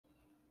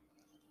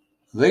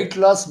Weight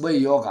loss by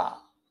yoga.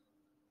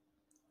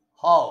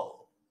 How?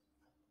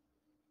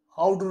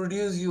 How to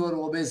reduce your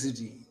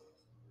obesity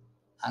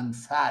and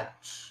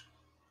fat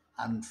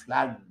and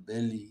flat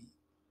belly.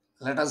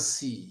 Let us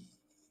see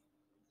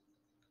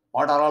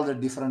what are all the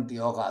different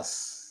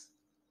yogas.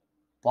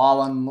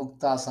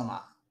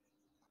 Pawanmuktasana,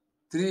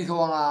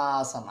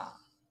 Trikonasana,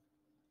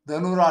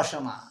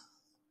 Dhanurasana,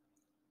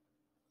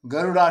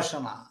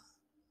 Garudasana,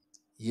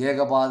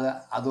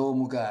 Yegapada Adho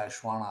Mukha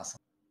Svanasana,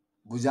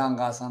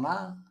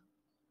 Bhujangasana,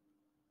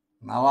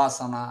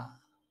 Navasana,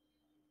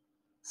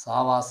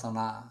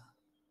 Savasana,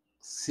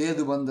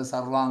 Sedubandha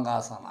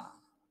Sarvangasana,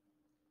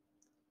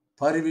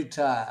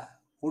 Parivita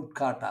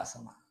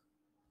Utkatasana.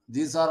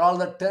 These are all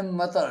the 10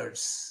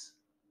 methods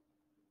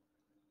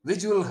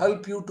which will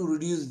help you to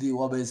reduce the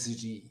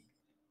obesity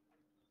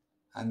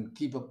and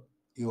keep up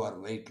your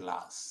weight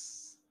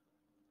loss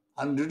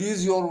and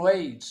reduce your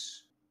weight.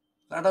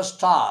 Let us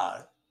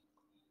start.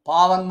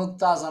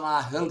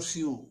 Pawanmuktasana helps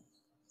you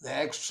the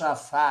extra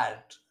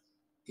fat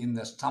in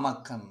the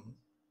stomach and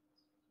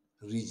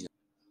region.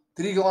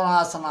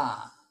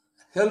 Trikonasana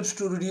helps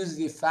to reduce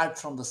the fat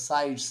from the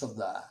sides of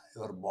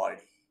your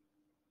body.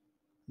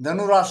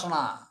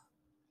 Dhanurasana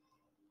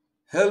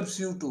helps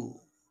you to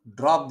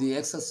drop the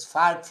excess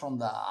fat from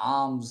the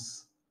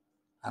arms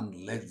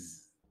and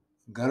legs.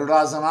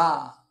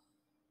 Garudasana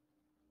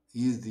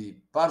is the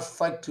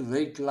perfect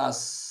weight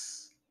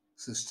loss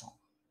system.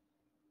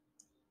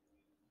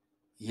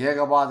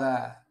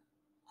 Yegapada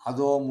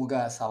Adho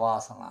Mukha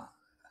Savasana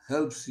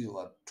helps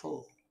your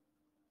toe,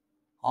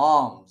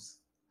 arms,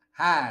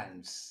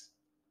 hands,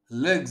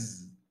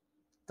 legs,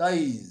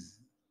 thighs.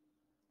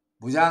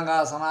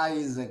 Bhujangasana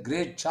is a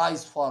great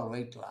choice for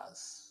weight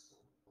loss.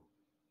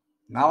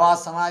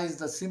 Navasana is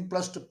the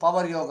simplest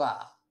power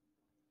yoga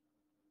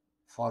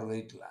for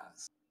weight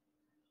loss.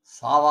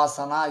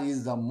 Savasana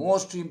is the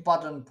most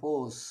important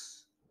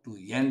pose to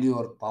end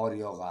your power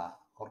yoga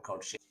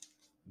workout shape.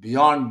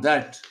 Beyond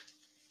that,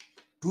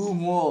 two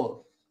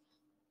more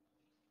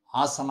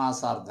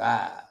asanas are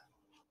there.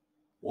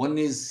 One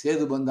is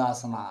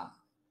Sedubandhasana.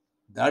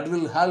 That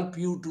will help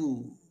you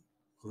to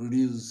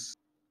reduce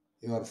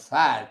your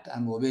fat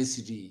and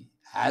obesity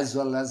as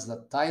well as the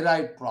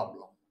thyroid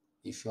problem.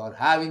 If you are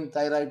having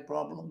thyroid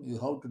problem, you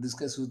have to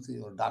discuss with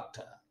your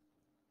doctor.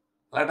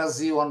 Let us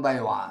see one by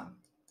one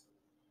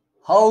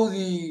how the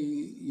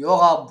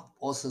yoga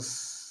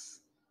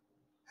poses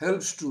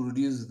helps to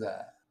reduce the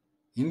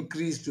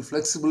increased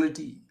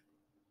flexibility,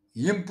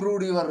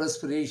 improve your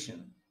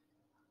respiration,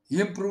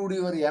 improve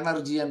your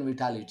energy and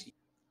vitality,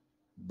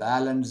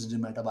 balanced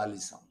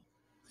metabolism,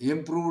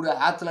 improved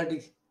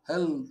athletic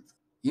health,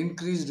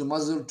 increased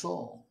muscle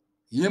tone,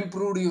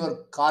 improved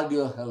your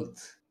cardio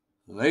health.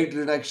 Weight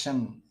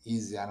reduction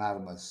is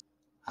enormous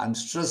and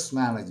stress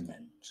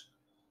management.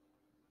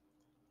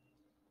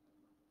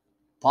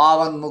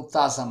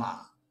 Pawanmuktasana.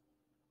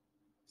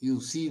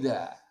 You see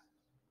the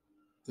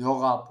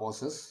yoga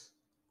poses.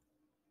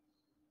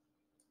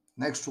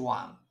 Next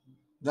one,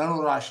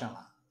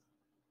 Dhanurasana.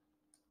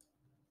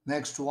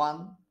 Next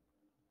one,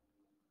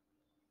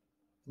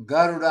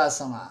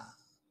 Garudasana.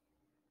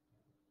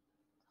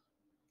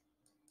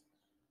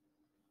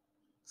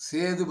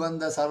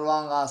 Sedubandha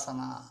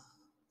Sarvangasana.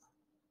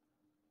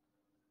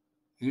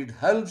 It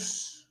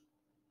helps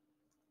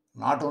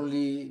not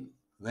only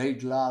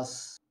weight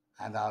loss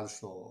and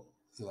also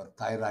your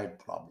thyroid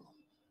problem.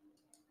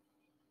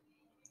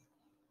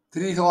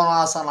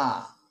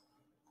 Trikonasana.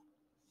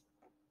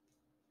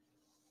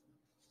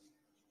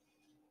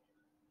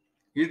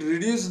 It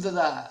reduces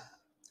the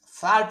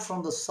fat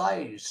from the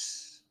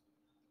sides.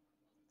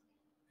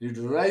 It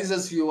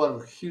raises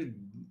your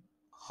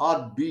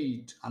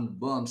heartbeat and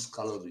burns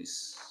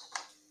calories.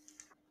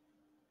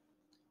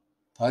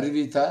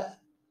 Parivita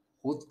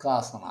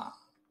Utkatasana.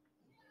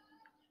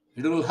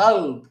 It will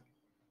help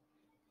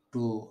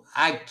to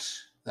act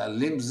the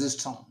limb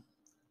system,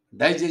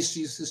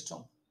 digestive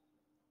system,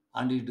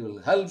 and it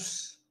will help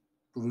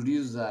to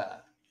reduce the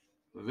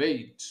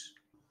weight.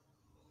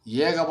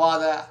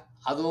 Yegapada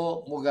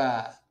Adho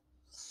Mukha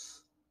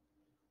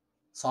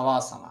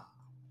Savasana.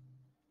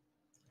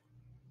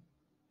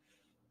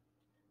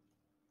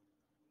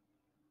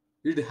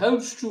 It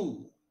helps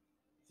to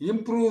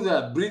improve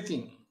the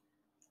breathing,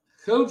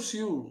 helps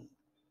you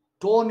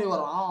tone your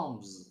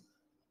arms,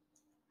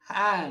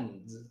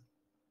 hands,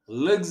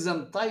 legs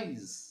and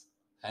thighs,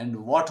 and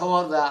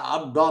whatever the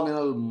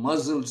abdominal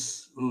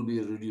muscles will be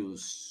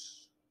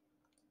reduced.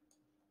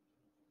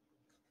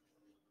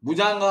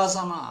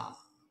 Bhujangasana.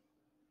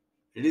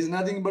 It is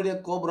nothing but a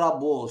Cobra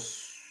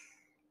pose.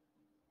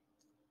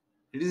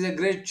 It is a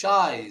great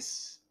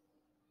choice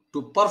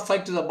to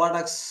perfect the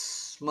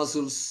buttocks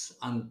muscles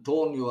and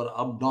tone your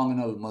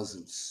abdominal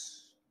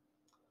muscles.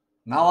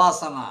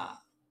 Navasana,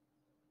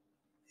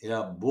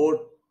 a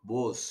boat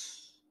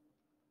pose,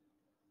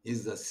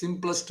 is the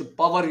simplest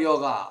power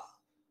yoga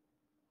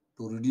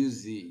to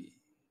reduce the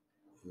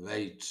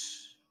weight.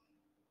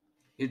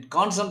 It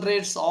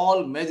concentrates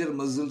all major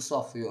muscles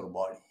of your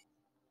body.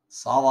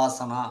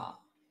 Savasana,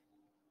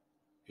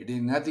 it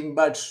is nothing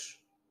but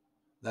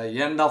the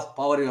end of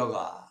power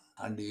yoga,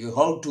 and you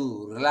have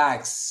to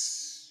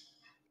relax.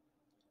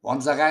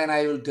 Once again,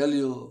 I will tell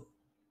you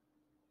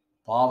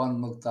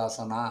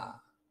Pawanmuktasana,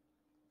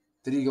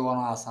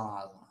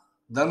 Trikonasana,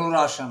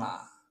 Dhanurasana,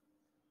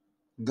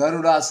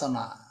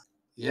 Garudasana,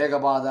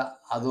 Ekabada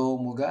Adho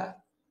Mukha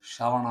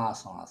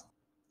Svanasana,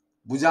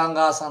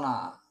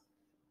 Bhujangasana,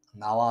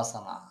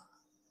 Navasana,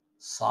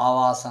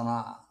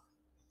 Savasana,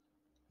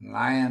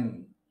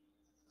 9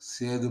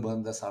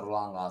 Sedubandha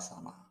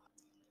Sarvangasana,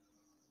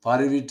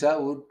 Parivita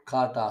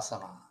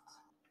Utkatasana.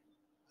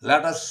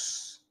 Let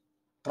us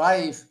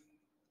try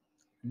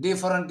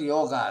different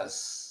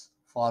yogas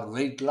for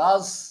weight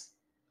loss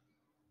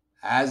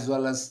as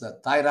well as the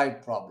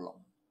thyroid problem.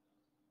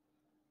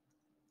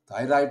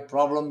 Thyroid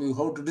problem you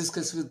have to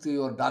discuss with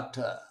your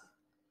doctor.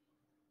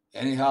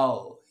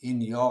 Anyhow,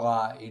 in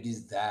yoga it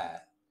is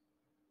there.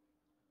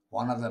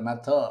 One of the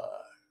method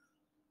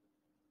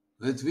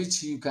with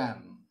which you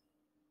can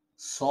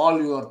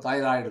solve your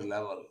thyroid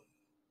level,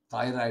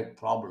 thyroid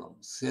problem,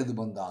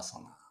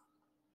 Sedubandhasana.